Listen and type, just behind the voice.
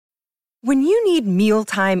When you need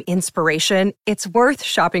mealtime inspiration, it's worth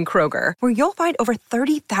shopping Kroger, where you'll find over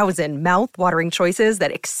 30,000 mouth-watering choices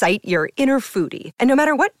that excite your inner foodie. And no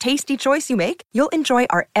matter what tasty choice you make, you'll enjoy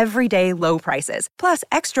our everyday low prices, plus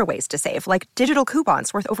extra ways to save, like digital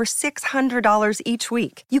coupons worth over $600 each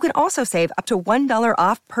week. You can also save up to $1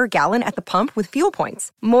 off per gallon at the pump with fuel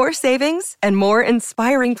points. More savings and more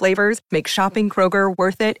inspiring flavors make shopping Kroger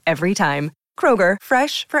worth it every time. Kroger,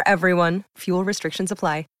 fresh for everyone. Fuel restrictions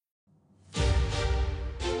apply.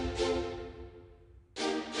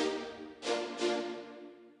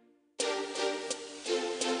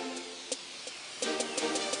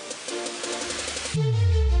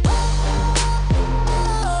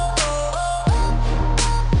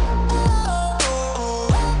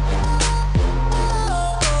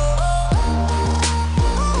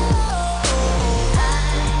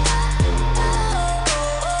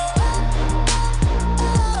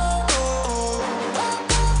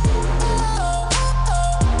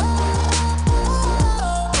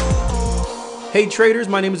 Hey traders,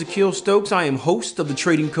 my name is Akil Stokes. I am host of the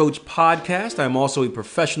Trading Coach podcast. I'm also a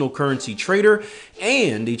professional currency trader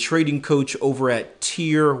and a trading coach over at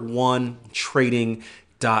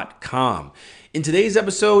Tier1Trading.com. In today's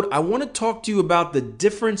episode, I want to talk to you about the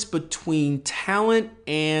difference between talent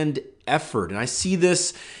and effort. And I see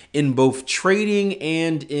this in both trading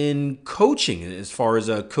and in coaching, as far as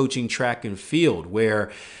coaching track and field, where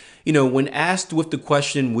when asked with the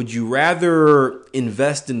question, would you rather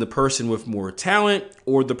invest in the person with more talent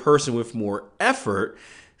or the person with more effort?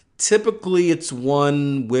 Typically, it's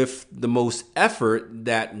one with the most effort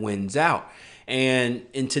that wins out. And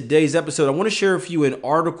in today's episode, I want to share with you an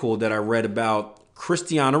article that I read about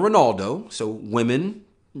Cristiano Ronaldo. So women,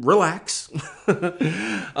 relax.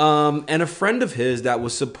 And a friend of his that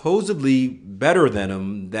was supposedly better than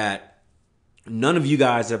him that none of you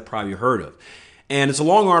guys have probably heard of. And it's a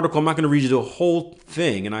long article. I'm not going to read you the whole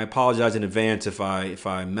thing, and I apologize in advance if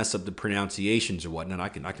I mess up the pronunciations or whatnot. I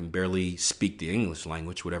can barely speak the English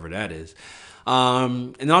language, whatever that is.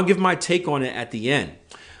 And then I'll give my take on it at the end.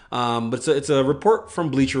 But it's a report from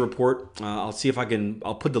Bleacher Report. I'll see if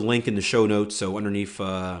I'll put the link in the show notes, so underneath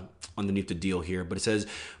the deal here. But it says,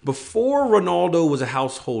 before Ronaldo was a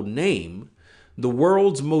household name, the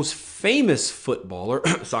world's most famous footballer,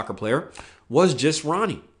 soccer player, was just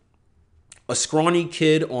Ronnie. A scrawny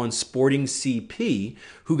kid on Sporting CP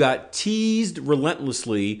who got teased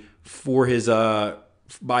relentlessly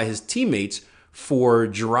by his teammates for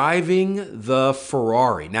driving the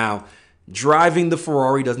Ferrari. Now, driving the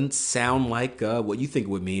Ferrari doesn't sound like what you think it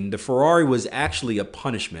would mean. The Ferrari was actually a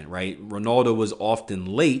punishment, right? Ronaldo was often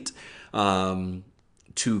late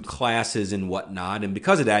to classes and whatnot. And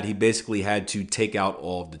because of that, he basically had to take out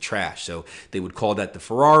all of the trash. So they would call that the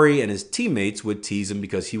Ferrari, and his teammates would tease him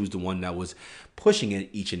because he was the one that was pushing it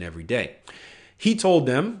each and every day. He told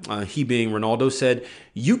them, he being Ronaldo, said,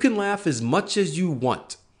 "You can laugh as much as you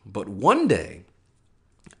want, but one day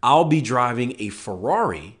I'll be driving a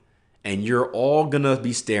Ferrari and you're all going to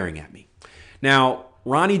be staring at me." Now,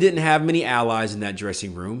 Ronnie didn't have many allies in that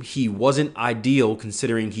dressing room. He wasn't ideal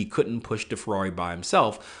considering he couldn't push the Ferrari by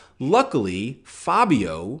himself. Luckily,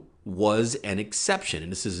 Fabio was an exception,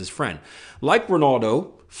 and this is his friend. Like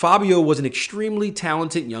Ronaldo, Fabio was an extremely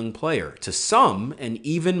talented young player, to some an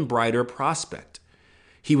even brighter prospect.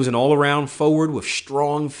 He was an all-around forward with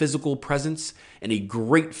strong physical presence and a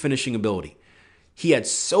great finishing ability. He had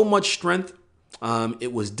so much strength,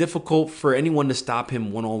 it was difficult for anyone to stop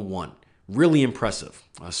him one-on-one. Really impressive,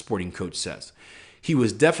 Sporting Coach says. He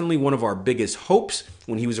was definitely one of our biggest hopes.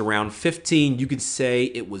 When he was around 15, you could say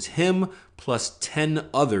it was him plus 10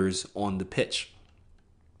 others on the pitch.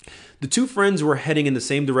 The two friends were heading in the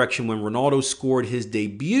same direction when Ronaldo scored in his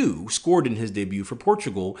debut for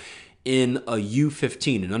Portugal in a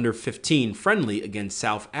U15, an under 15 friendly against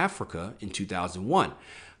South Africa in 2001.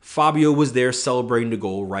 Fabio was there celebrating the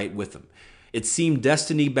goal right with him. It seemed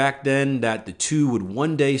destiny back then that the two would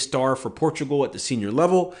one day star for Portugal at the senior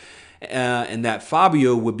level, and that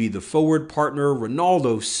Fabio would be the forward partner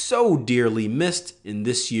Ronaldo so dearly missed in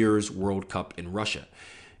this year's World Cup in Russia.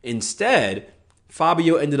 Instead,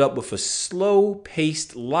 Fabio ended up with a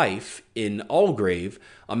slow-paced life in Algarve,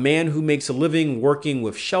 a man who makes a living working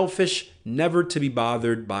with shellfish, never to be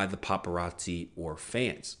bothered by the paparazzi or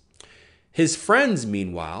fans. His friend,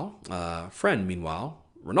 meanwhile,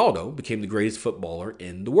 Ronaldo, became the greatest footballer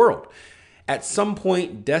in the world. At some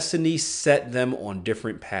point, destiny set them on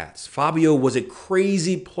different paths. Fabio was a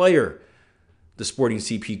crazy player, the Sporting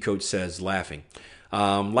CP coach says, laughing.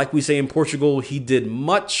 Like we say in Portugal, he did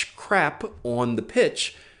much crap on the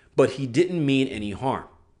pitch, but he didn't mean any harm.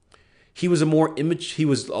 He was a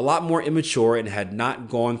lot more immature and had not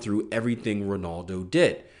gone through everything Ronaldo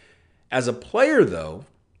did. As a player, though,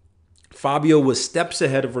 Fabio was steps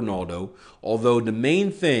ahead of Ronaldo, although the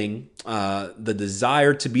main thing, the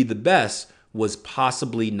desire to be the best, was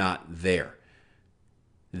possibly not there.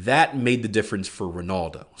 That made the difference for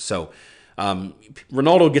Ronaldo. So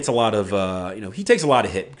Ronaldo gets a lot of, he takes a lot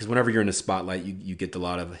of hit because whenever you're in the spotlight, you get a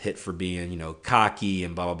lot of hit for being, cocky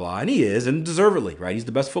and blah, blah, blah. And he is, and deservedly, right? He's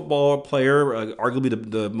the best football player,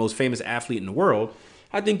 arguably the most famous athlete in the world.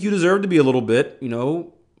 I think you deserve to be a little bit,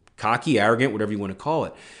 cocky, arrogant, whatever you want to call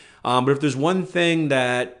it. But if there's one thing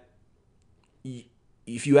that,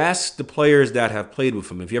 if you ask the players that have played with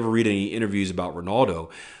him, if you ever read any interviews about Ronaldo,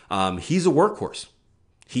 he's a workhorse.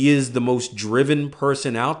 He is the most driven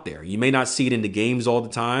person out there. You may not see it in the games all the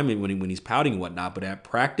time and when he's pouting and whatnot, but at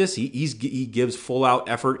practice, he gives full out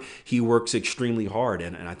effort. He works extremely hard,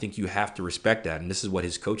 and I think you have to respect that. And this is what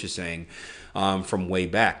his coach is saying from way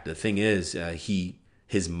back. The thing is,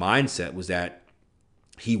 his mindset was that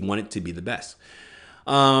he wanted to be the best.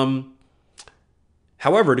 However,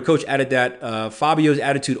 the coach added that Fabio's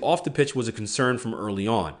attitude off the pitch was a concern from early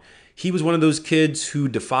on. He was one of those kids who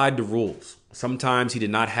defied the rules. Sometimes he did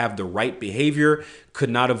not have the right behavior, could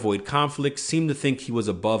not avoid conflict, seemed to think he was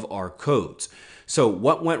above our codes. So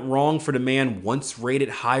what went wrong for the man once rated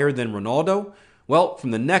higher than Ronaldo? Well,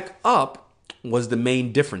 from the neck up was the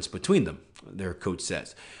main difference between them, their coach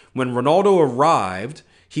says. When Ronaldo arrived,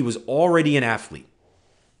 he was already an athlete.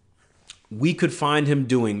 We could find him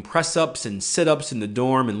doing press-ups and sit-ups in the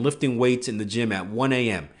dorm and lifting weights in the gym at 1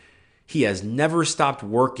 a.m. He has never stopped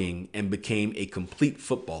working and became a complete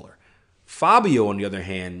footballer. Fabio, on the other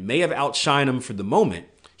hand, may have outshined him for the moment.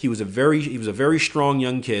 He was a very strong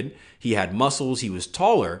young kid. He had muscles. He was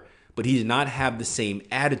taller, but he did not have the same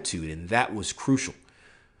attitude, and that was crucial.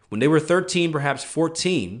 When they were 13, perhaps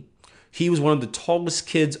 14, he was one of the tallest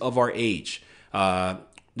kids of our age.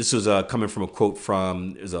 This was coming from a quote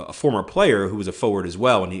from a former player who was a forward as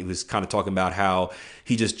well, and he was kind of talking about how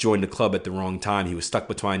he just joined the club at the wrong time. He was stuck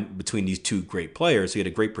between these two great players, so he had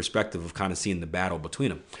a great perspective of kind of seeing the battle between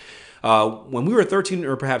them. When we were 13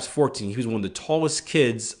 or perhaps 14, he was one of the tallest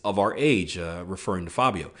kids of our age, referring to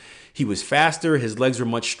Fabio. He was faster. His legs were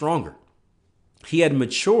much stronger. He had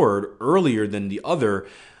matured earlier than the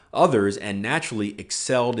others and naturally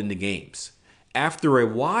excelled in the games. After a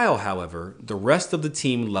while, however, the rest of the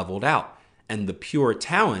team leveled out, and the pure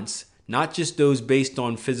talents, not just those based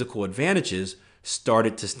on physical advantages,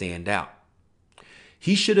 started to stand out.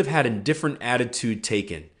 He should have had a different attitude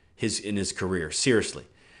taken in his career, seriously.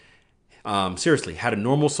 Had a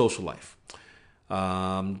normal social life.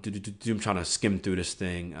 I'm trying to skim through this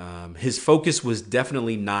thing. His focus was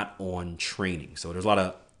definitely not on training. So there's a lot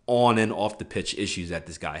of on and off the pitch issues that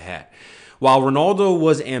this guy had. While Ronaldo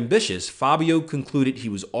was ambitious, Fabio concluded he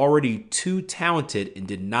was already too talented and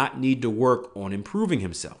did not need to work on improving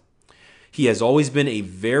himself. He has always been a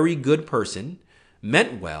very good person,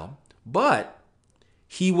 meant well, but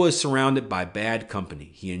he was surrounded by bad company.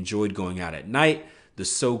 He enjoyed going out at night. The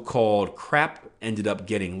so-called crap ended up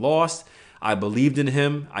getting lost. I believed in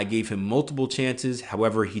him. I gave him multiple chances.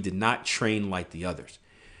 However, he did not train like the others.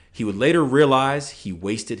 He would later realize he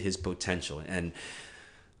wasted his potential. And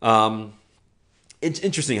it's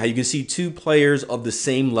interesting how you can see two players of the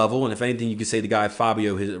same level, and if anything, you could say the guy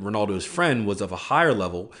Fabio, Ronaldo's friend, was of a higher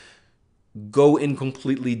level, go in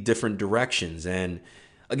completely different directions. And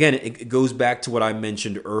again, it goes back to what I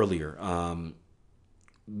mentioned earlier.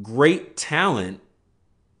 Great talent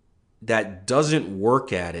that doesn't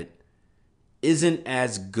work at it isn't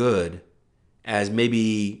as good as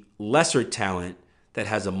maybe lesser talent that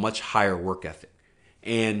has a much higher work ethic.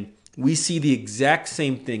 And we see the exact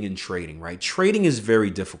same thing in trading, right? Trading is very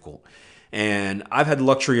difficult. And I've had the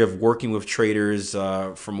luxury of working with traders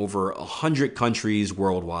from over 100 countries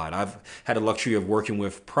worldwide. I've had the luxury of working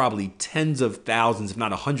with probably tens of thousands, if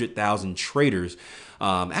not 100,000 traders.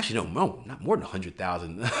 Actually, no, not more than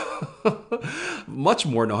 100,000. Much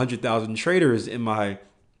more than 100,000 traders in my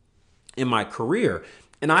career.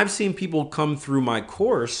 And I've seen people come through my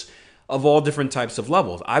course of all different types of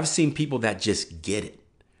levels. I've seen people that just get it,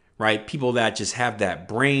 right? People that just have that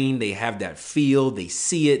brain, they have that feel, they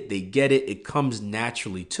see it, they get it, it comes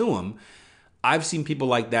naturally to them. I've seen people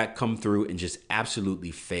like that come through and just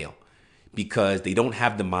absolutely fail because they don't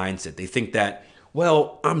have the mindset. They think that,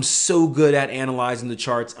 well, I'm so good at analyzing the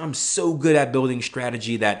charts, I'm so good at building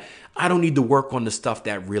strategy that I don't need to work on the stuff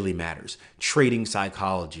that really matters. Trading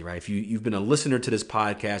psychology, right? If you've been a listener to this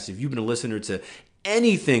podcast, if you've been a listener to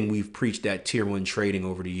anything we've preached at Tier 1 Trading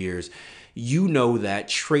over the years, you know that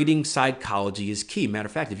trading psychology is key. Matter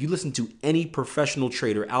of fact, if you listen to any professional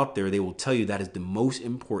trader out there, they will tell you that is the most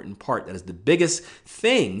important part. That is the biggest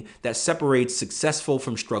thing that separates successful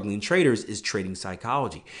from struggling traders is trading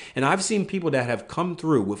psychology. And I've seen people that have come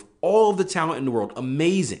through with all of the talent in the world,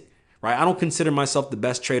 amazing, right? I don't consider myself the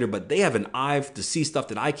best trader, but they have an eye to see stuff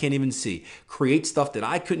that I can't even see, create stuff that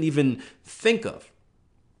I couldn't even think of.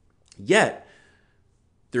 Yet,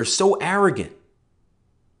 they're so arrogant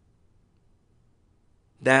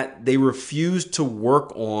that they refuse to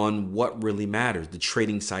work on what really matters, the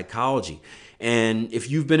trading psychology. And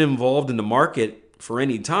if you've been involved in the market for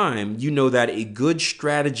any time, you know that a good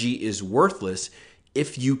strategy is worthless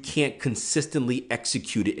if you can't consistently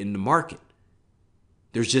execute it in the market.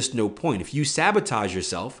 There's just no point. If you sabotage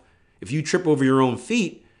yourself, if you trip over your own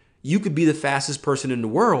feet, you could be the fastest person in the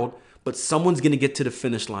world, but someone's going to get to the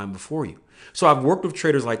finish line before you. So I've worked with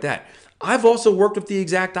traders like that. I've also worked with the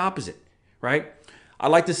exact opposite, right? I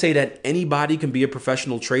like to say that anybody can be a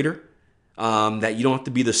professional trader, that you don't have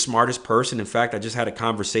to be the smartest person. In fact, I just had a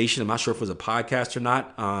conversation, I'm not sure if it was a podcast or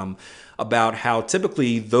not, about how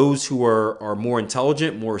typically those who are more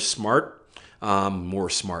intelligent, more smart,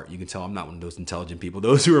 you can tell I'm not one of those intelligent people.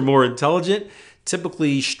 Those who are more intelligent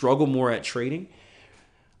typically struggle more at trading.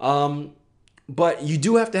 But you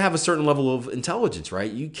do have to have a certain level of intelligence,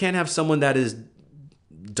 right? You can't have someone that is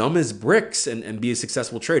dumb as bricks and be a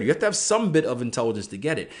successful trader. You have to have some bit of intelligence to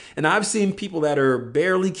get it. And I've seen people that are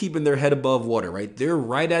barely keeping their head above water, right? They're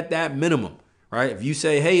right at that minimum, right? If you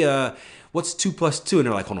say, hey, what's 2 + 2? And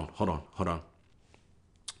they're like, hold on. All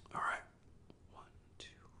right. 1, 2,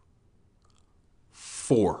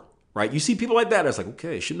 4, right? You see people like that. It's like,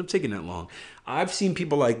 okay, it shouldn't have taken that long. I've seen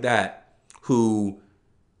people like that who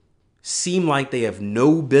seem like they have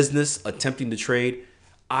no business attempting to trade.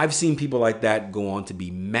 I've seen people like that go on to be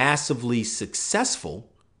massively successful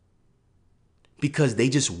because they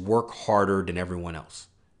just work harder than everyone else.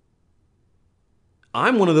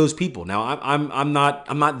 I'm one of those people. Now, I'm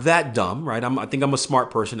not that dumb, right? I think I'm a smart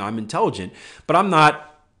person. I'm intelligent, but I'm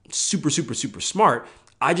not super smart.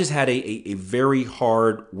 I just had a very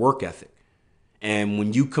hard work ethic. And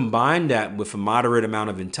when you combine that with a moderate amount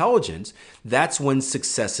of intelligence, that's when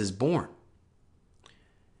success is born.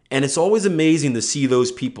 And it's always amazing to see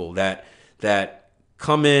those people that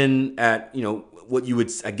come in at, what you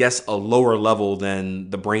would, I guess, a lower level than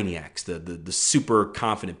the brainiacs, the super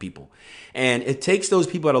confident people. And it takes those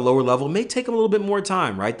people at a lower level, it may take them a little bit more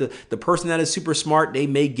time, right? The person that is super smart, they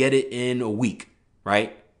may get it in a week,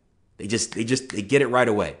 right? They get it right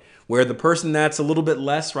away. Where the person that's a little bit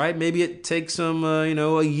less, right? Maybe it takes them,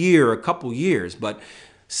 a year, a couple years. But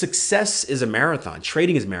success is a marathon.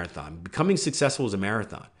 Trading is a marathon. Becoming successful is a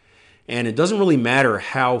marathon. And it doesn't really matter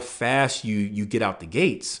how fast you get out the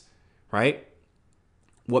gates, right?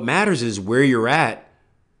 What matters is where you're at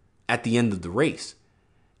the end of the race.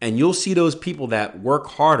 And you'll see those people that work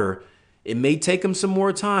harder. It may take them some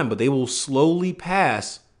more time, but they will slowly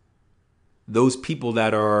pass those people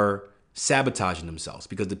that are sabotaging themselves.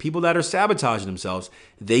 Because the people that are sabotaging themselves,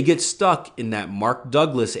 they get stuck in that Mark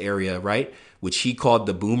Douglas area, right? Which he called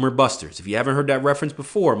the boomer busters. If you haven't heard that reference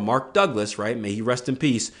before, Mark Douglas, right? May he rest in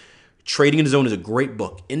peace. Trading in the Zone is a great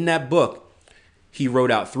book. In that book, he wrote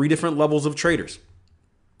out 3 different levels of traders.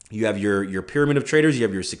 You have your pyramid of traders. You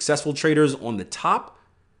have your successful traders on the top,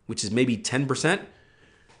 which is maybe 10%.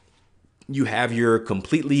 You have your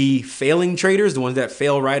completely failing traders, the ones that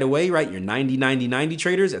fail right away, right? Your 90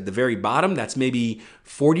 traders at the very bottom. That's maybe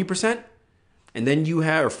 40%. And then you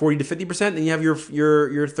have, or 40 to 50%. Then you have your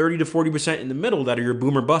 30 to 40% in the middle that are your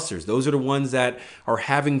boomer busters. Those are the ones that are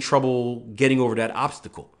having trouble getting over that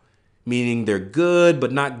obstacle. Meaning they're good,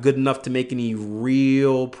 but not good enough to make any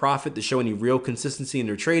real profit, to show any real consistency in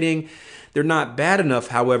their trading. They're not bad enough,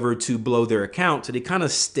 however, to blow their account. So they kind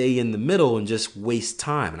of stay in the middle and just waste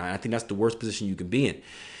time. And I think that's the worst position you can be in.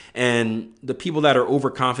 And the people that are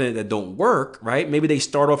overconfident that don't work, right? Maybe they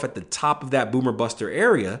start off at the top of that boomer buster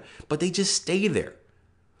area, but they just stay there.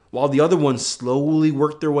 While the other ones slowly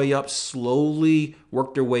work their way up, slowly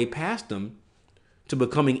work their way past them, to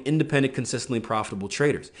becoming independent, consistently profitable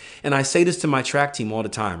traders. And I say this to my track team all the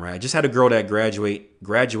time, right? I just had a girl that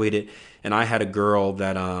graduated, and I had a girl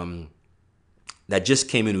that just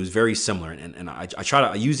came in who was very similar. And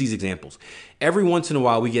I use these examples. Every once in a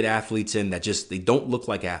while, we get athletes in that they don't look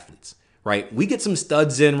like athletes, right? We get some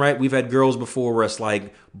studs in, right? We've had girls before where it's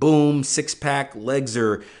like, boom, 6-pack, legs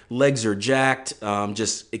are jacked,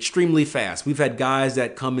 just extremely fast. We've had guys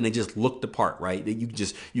that come in and just look the part, right?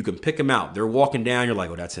 You can pick them out. They're walking down, you're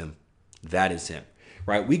like, oh, that's him. That is him,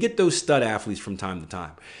 right? We get those stud athletes from time to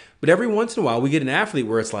time. But every once in a while, we get an athlete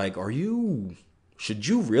where it's like, are you should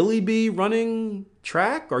you really be running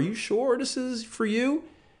track? Are you sure this is for you?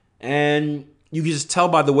 And you can just tell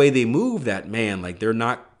by the way they move that, man, like they're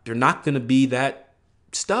not going to be that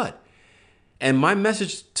stud. And my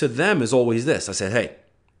message to them is always this. I said, hey,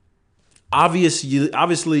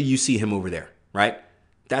 obviously you see him over there, right?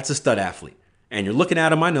 That's a stud athlete. And you're looking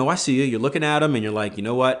at him. I know, I see you. You're looking at him and you're like, you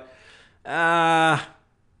know what?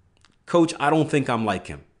 Coach, I don't think I'm like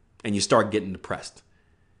him. And you start getting depressed.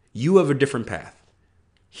 You have a different path.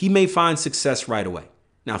 He may find success right away.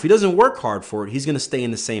 Now, if he doesn't work hard for it, he's going to stay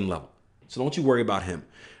in the same level. So don't you worry about him.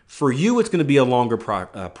 For you, it's going to be a longer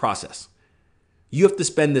process. You have to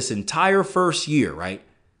spend this entire first year, right,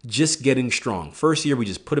 just getting strong. First year, we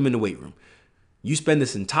just put him in the weight room. You spend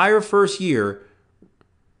this entire first year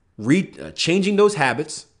changing those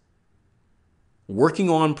habits, working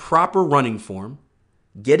on proper running form,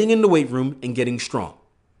 getting in the weight room, and getting strong.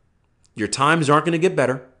 Your times aren't going to get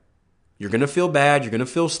better. You're going to feel bad. You're going to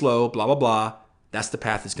feel slow, blah, blah, blah. That's the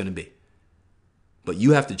path it's going to be. But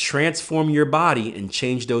you have to transform your body and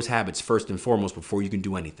change those habits first and foremost before you can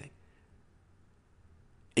do anything.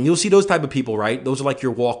 And you'll see those type of people, right? Those are like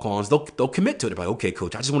your walk-ons. They'll commit to it. They're like, okay,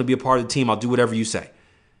 coach, I just want to be a part of the team. I'll do whatever you say.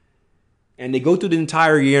 And they go through the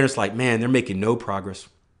entire year and it's like, man, they're making no progress.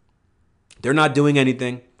 They're not doing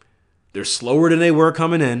anything. They're slower than they were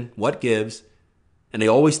coming in. What gives? And they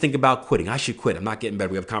always think about quitting. I should quit. I'm not getting better.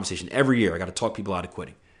 We have a conversation every year. I got to talk people out of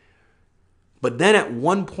quitting. But then at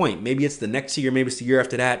one point, maybe it's the next year, maybe it's the year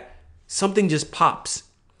after that, something just pops.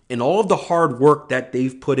 And all of the hard work that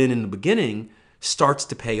they've put in the beginning starts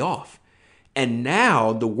to pay off. And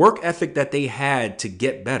now the work ethic that they had to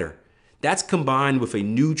get better, that's combined with a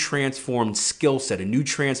new transformed skill set, a new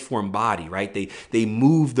transformed body, right? They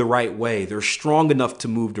move the right way. They're strong enough to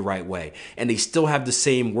move the right way. And they still have the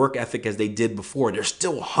same work ethic as they did before. They're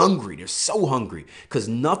still hungry. They're so hungry because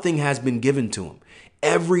nothing has been given to them.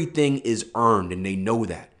 Everything is earned and they know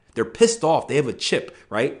that. They're pissed off. They have a chip,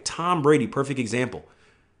 right? Tom Brady, perfect example.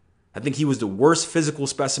 I think he was the worst physical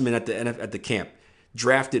specimen at the camp.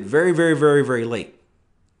 Drafted very, very, very, very late.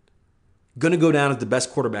 Going to go down as the best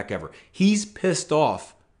quarterback ever. He's pissed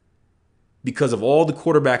off because of all the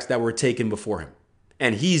quarterbacks that were taken before him.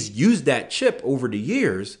 And he's used that chip over the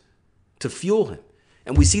years to fuel him.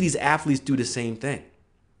 And we see these athletes do the same thing.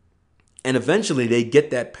 And eventually they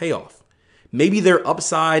get that payoff. Maybe their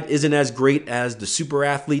upside isn't as great as the super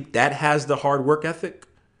athlete that has the hard work ethic,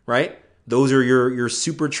 right? Those are your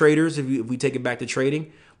super traders if we take it back to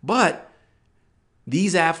trading. But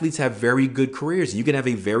these athletes have very good careers. You can have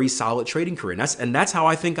a very solid trading career. And that's how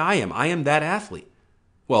I think I am. I am that athlete.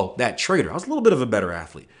 Well, that trader. I was a little bit of a better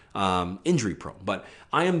athlete, injury prone, but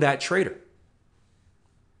I am that trader.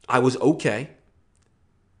 I was okay.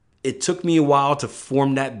 It took me a while to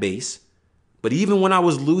form that base. But even when I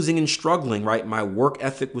was losing and struggling, right, my work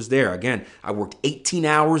ethic was there. Again, I worked 18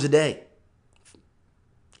 hours a day.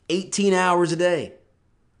 18 hours a day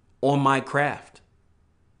on my craft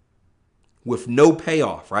with no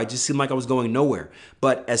payoff, right? Just seemed like I was going nowhere.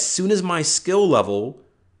 But as soon as my skill level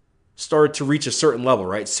started to reach a certain level,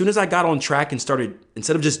 right? As soon as I got on track and started,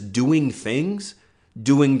 instead of just doing things,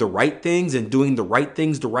 doing the right things and doing the right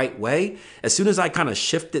things the right way, as soon as I kind of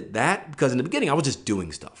shifted that, because in the beginning I was just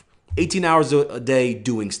doing stuff. 18 hours a day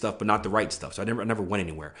doing stuff, but not the right stuff. So I never went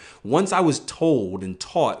anywhere. Once I was told and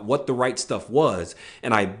taught what the right stuff was,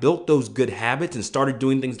 and I built those good habits and started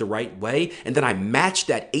doing things the right way, and then I matched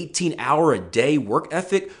that 18-hour-a-day work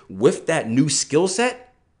ethic with that new skill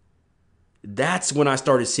set, that's when I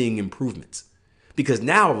started seeing improvements. Because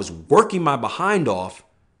now I was working my behind off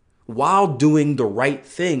while doing the right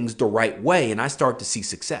things the right way, and I started to see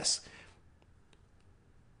success.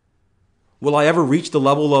 Will I ever reach the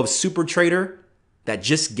level of super trader that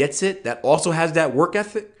just gets it, that also has that work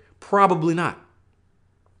ethic? Probably not.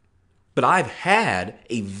 But I've had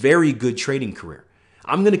a very good trading career.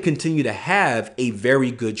 I'm going to continue to have a very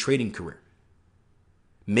good trading career.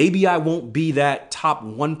 Maybe I won't be that top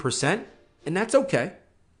 1%, and that's okay.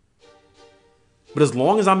 But as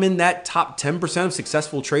long as I'm in that top 10% of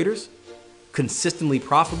successful traders, consistently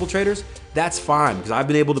profitable traders, that's fine, because I've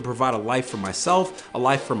been able to provide a life for myself, a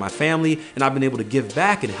life for my family, and I've been able to give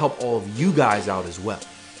back and help all of you guys out as well.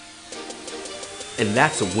 And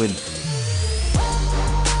that's a win for me.